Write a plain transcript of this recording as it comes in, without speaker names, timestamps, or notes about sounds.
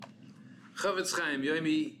Chofetz Chaim,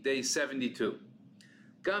 Yomi, day 72.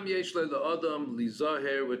 Gam yesh le'adam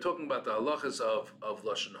lizaher. We're talking about the halachas of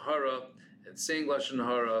lashon hara and saying lashon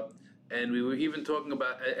hara, and we were even talking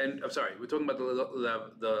about. And I'm sorry, we're talking about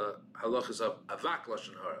the halachas of avak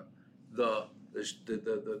lashon hara, the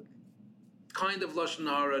kind of lashon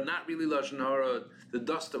hara, not really lashon hara, the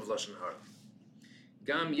dust of lashon hara.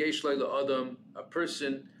 Gam yesh le'adam. A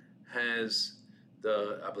person has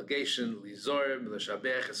the obligation lizor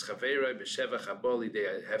l'shabech es chaverei b'shevach haboli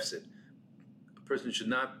de hefsid. A person should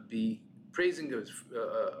not be praising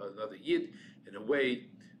another yid in a way.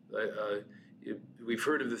 We've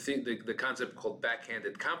heard of the concept called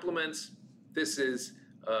backhanded compliments. This is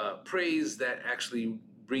praise that actually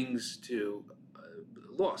brings to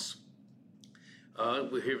loss.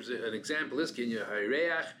 Here's an example: a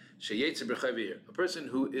person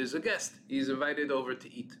who is a guest. He's invited over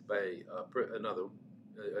to eat by another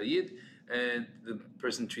yid, and the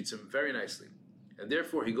person treats him very nicely. And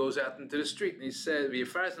therefore, he goes out into the street and he says, and he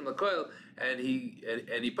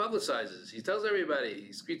publicizes. He tells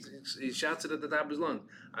everybody. He shouts it at the top of his lungs.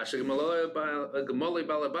 That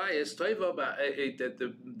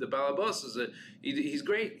the balabas is he's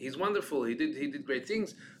great. He's wonderful. He did great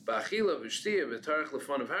things. He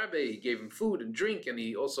gave him food and drink, and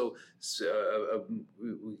he also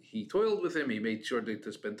he toiled with him. He made sure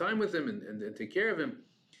to spend time with him and take care of him.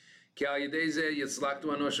 So all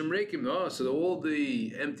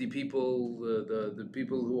the empty people, the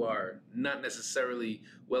people who are not necessarily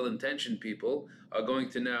well-intentioned people, are going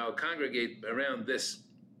to now congregate around this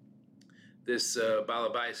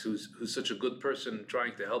balabais who's such a good person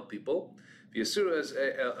trying to help people.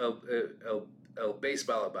 El base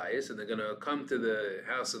balabais, and they're going to come to the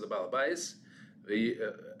house of the balabais,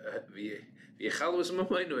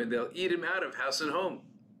 and they'll eat him out of house and home.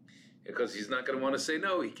 Because he's not going to want to say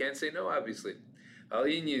no. He can't say no, obviously.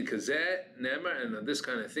 And this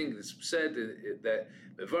kind of thing is said that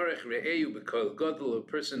a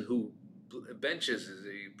person who benches,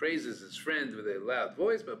 he praises his friend with a loud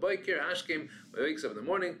voice, but wakes up in the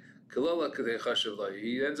morning,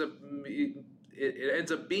 it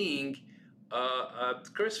ends up being a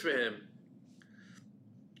curse for him.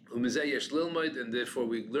 And therefore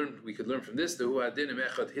we could learn from this.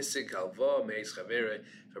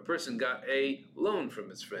 If a person got a loan from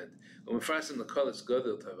his friend, so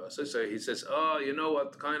he says, "Oh, you know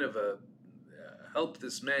what kind of a help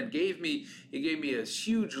this man gave me? He gave me a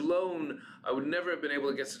huge loan. I would never have been able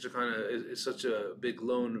to get such a big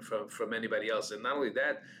loan from anybody else. And not only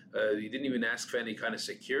that, he didn't even ask for any kind of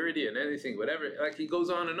security and anything, whatever. Like he goes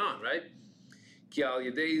on, right?"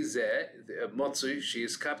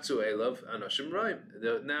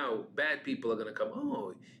 Now, bad people are going to come.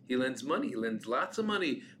 Oh, he lends money. He lends lots of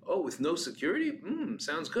money. Oh, with no security?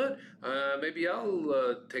 Sounds good. Maybe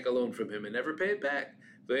I'll take a loan from him and never pay it back.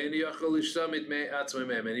 And he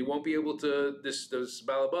won't be able to. This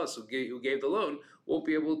balabas who gave the loan won't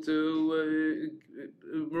be able to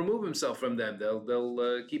remove himself from them.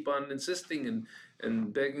 They'll keep on insisting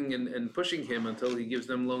and begging and pushing him until he gives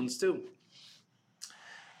them loans too.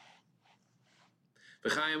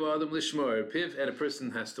 And a person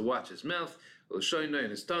has to watch his mouth and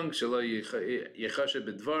his tongue,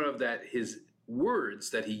 that his words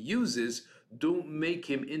that he uses don't make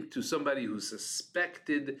him into somebody who's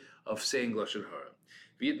suspected of saying lashon hara.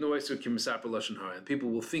 And people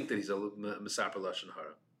will think that he's a mesaper lashon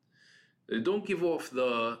hara. Don't give off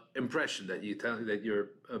the impression that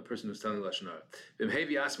you're a person who's telling lashon hara.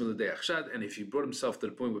 And if he brought himself to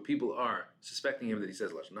the point where people are suspecting him that he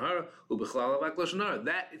says lashon hara,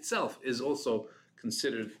 that itself is also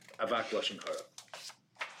considered avak lashon hara.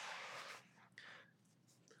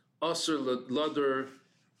 Asur lador,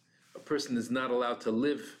 a person is not allowed to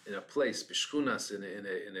live in a place b'shchunas in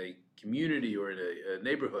a community or in a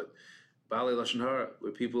neighborhood balei lashon hara,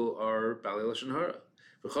 where people are balei lashon hara.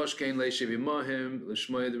 And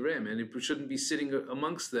he shouldn't be sitting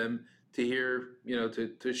amongst them to hear,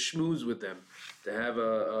 to schmooze with them, to have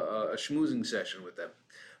a schmoozing session with them.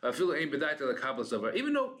 Even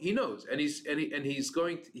though he knows, and he has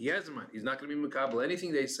in mind, he's not going to be makabel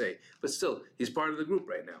anything they say, but still, he's part of the group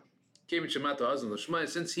right now.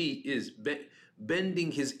 Since he is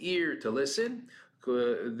bending his ear to listen,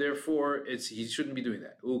 therefore he shouldn't be doing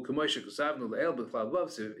that.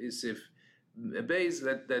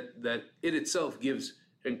 That it itself gives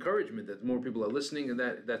encouragement that more people are listening, and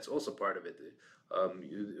that's also part of it.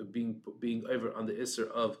 Being over on the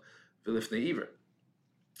isser of Vilifnei Iver.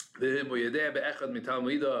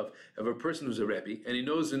 Of a person who's a Rebbe, and he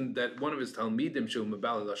knows that one of his Talmidim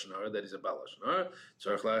that he's a Bal Lashon Hara,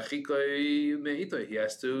 he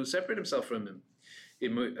has to separate himself from him.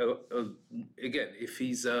 Again, if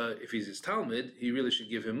he's his Talmud, he really should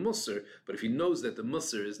give him Musar. But if he knows that the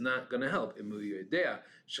Musar is not going to help, if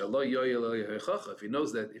he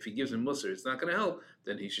knows that if he gives him Musar, it's not going to help,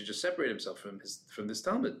 then he should just separate himself from this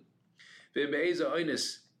Talmud. If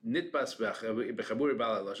for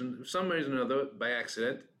some reason or another, by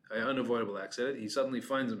accident, an unavoidable accident, he suddenly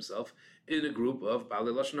finds himself in a group of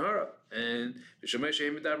Baalei Lashon Hara, and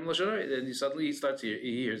then he starts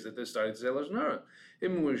he hears that they're starting to say Lashon Hara.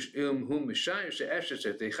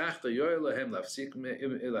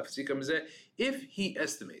 If he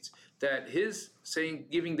estimates that his saying,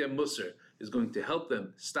 giving them Musar, is going to help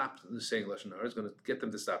them stop saying Lashon Hara, is going to get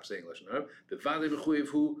them to stop saying Lashon Hara, it's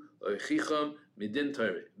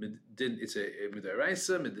a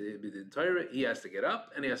midaraisa, midin Torah. He has to get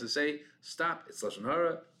up and he has to say, stop, it's Lashon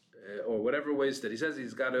Hara, or whatever ways that he says,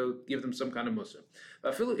 he's got to give them some kind of Musar.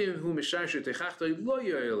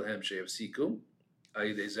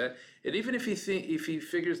 And even if he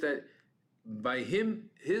figures that by him,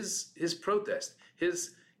 his protest,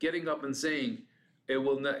 his getting up and saying, it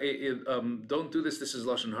will not, don't do this, this is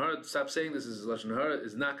Lashon Hara, stop saying this is Lashon Hara,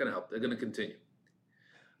 is not going to help. They're going to continue.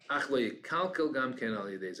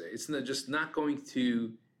 It's just not going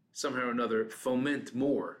to somehow or another foment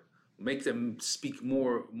more, make them speak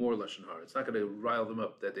more Lashon Hara. It's not going to rile them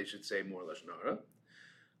up that they should say more Lashon Hara.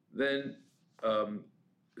 Then,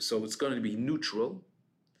 so it's going to be neutral.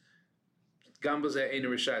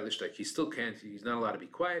 He still can't, he's not allowed to be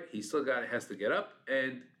quiet. He still has to get up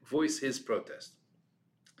and voice his protest.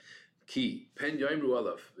 Key, pen yoimru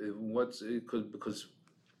alav. Because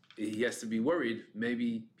he has to be worried.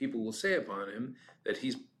 Maybe people will say upon him that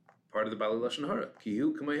he's part of the Baalei Lashon Hara.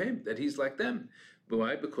 Kihu k'mayhem, that he's like them. But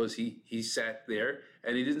why? Because he sat there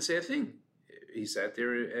and he didn't say a thing. He sat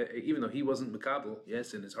there, even though he wasn't makabel.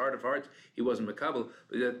 Yes, in his heart of hearts, he wasn't makabel.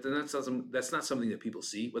 But that's not something that people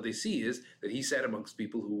see. What they see is that he sat amongst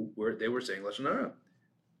people who were saying Lashon Hara.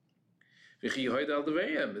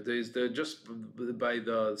 Just by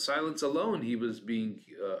the silence alone, he was being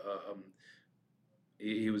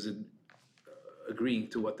agreeing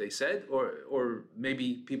to what they said, or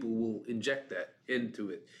maybe people will inject that into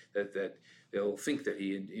it, that they'll think that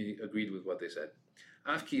he agreed with what they said.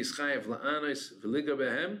 Because he's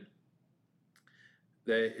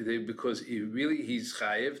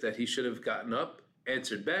chayev, that he should have gotten up,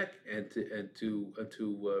 answered back, and to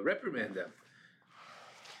reprimand them.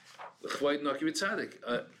 For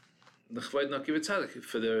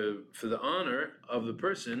the honor of the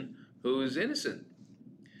person who is innocent.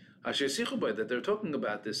 That they're talking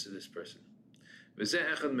about this person. This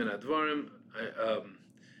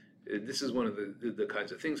is one of the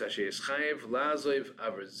kinds of things that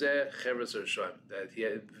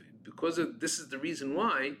because this is the reason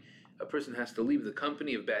why a person has to leave the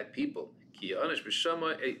company of bad people.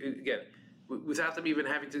 Again, without them even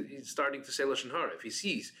starting to say Lashon Hara. If he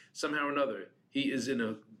sees somehow or another he is in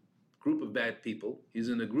a group of bad people, he's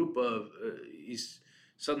in a group of he's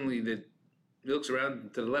suddenly that he looks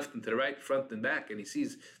around to the left and to the right, front and back, and he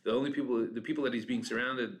sees the people that he's being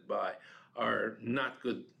surrounded by are not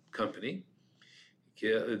good company.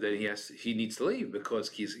 Then he needs to leave because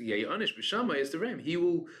he's Yayanish b'Shamai is the Ram.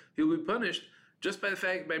 He'll be punished just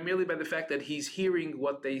merely by the fact that he's hearing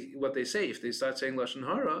what they say. If they start saying Lashon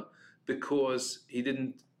Hara, because he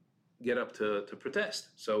didn't get up to protest,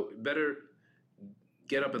 so better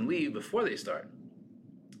get up and leave before they start.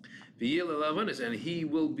 And he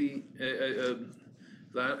will be and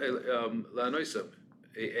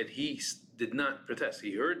he did not protest.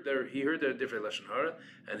 He heard their different Lashon Hara,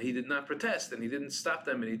 and he did not protest, and he didn't stop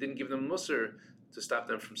them, and he didn't give them Musar to stop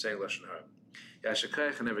them from saying Lashon Hara.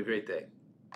 Yashakayach, and have a great day.